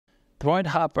The Ride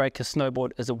Heartbreaker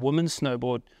snowboard is a women's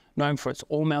snowboard known for its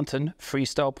all-mountain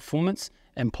freestyle performance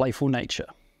and playful nature.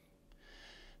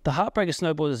 The Heartbreaker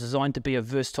snowboard is designed to be a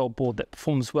versatile board that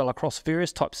performs well across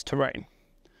various types of terrain.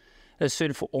 It is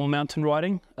suited for all-mountain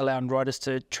riding, allowing riders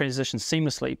to transition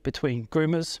seamlessly between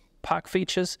groomers, park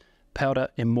features, powder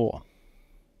and more.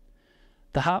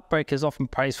 The Heartbreaker is often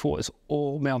praised for its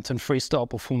all-mountain freestyle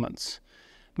performance,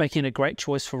 making it a great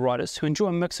choice for riders who enjoy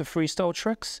a mix of freestyle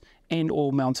tricks and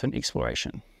all-mountain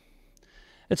exploration.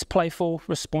 It's playful,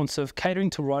 responsive, catering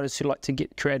to riders who like to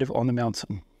get creative on the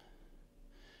mountain.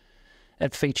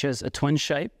 It features a twin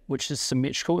shape, which is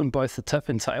symmetrical in both the tip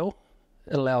and tail.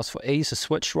 It allows for ease of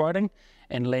switch riding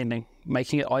and landing,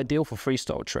 making it ideal for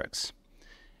freestyle tricks.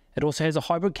 It also has a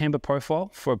hybrid camber profile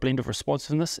for a blend of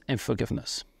responsiveness and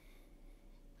forgiveness.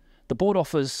 The board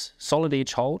offers solid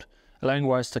edge hold, allowing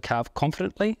riders to carve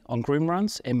confidently on groom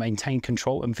runs and maintain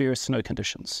control in various snow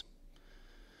conditions.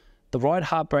 The Ride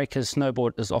Heartbreaker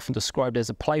snowboard is often described as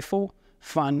a playful,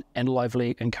 fun and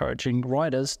lively, encouraging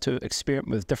riders to experiment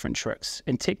with different tricks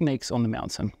and techniques on the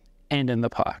mountain and in the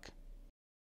park.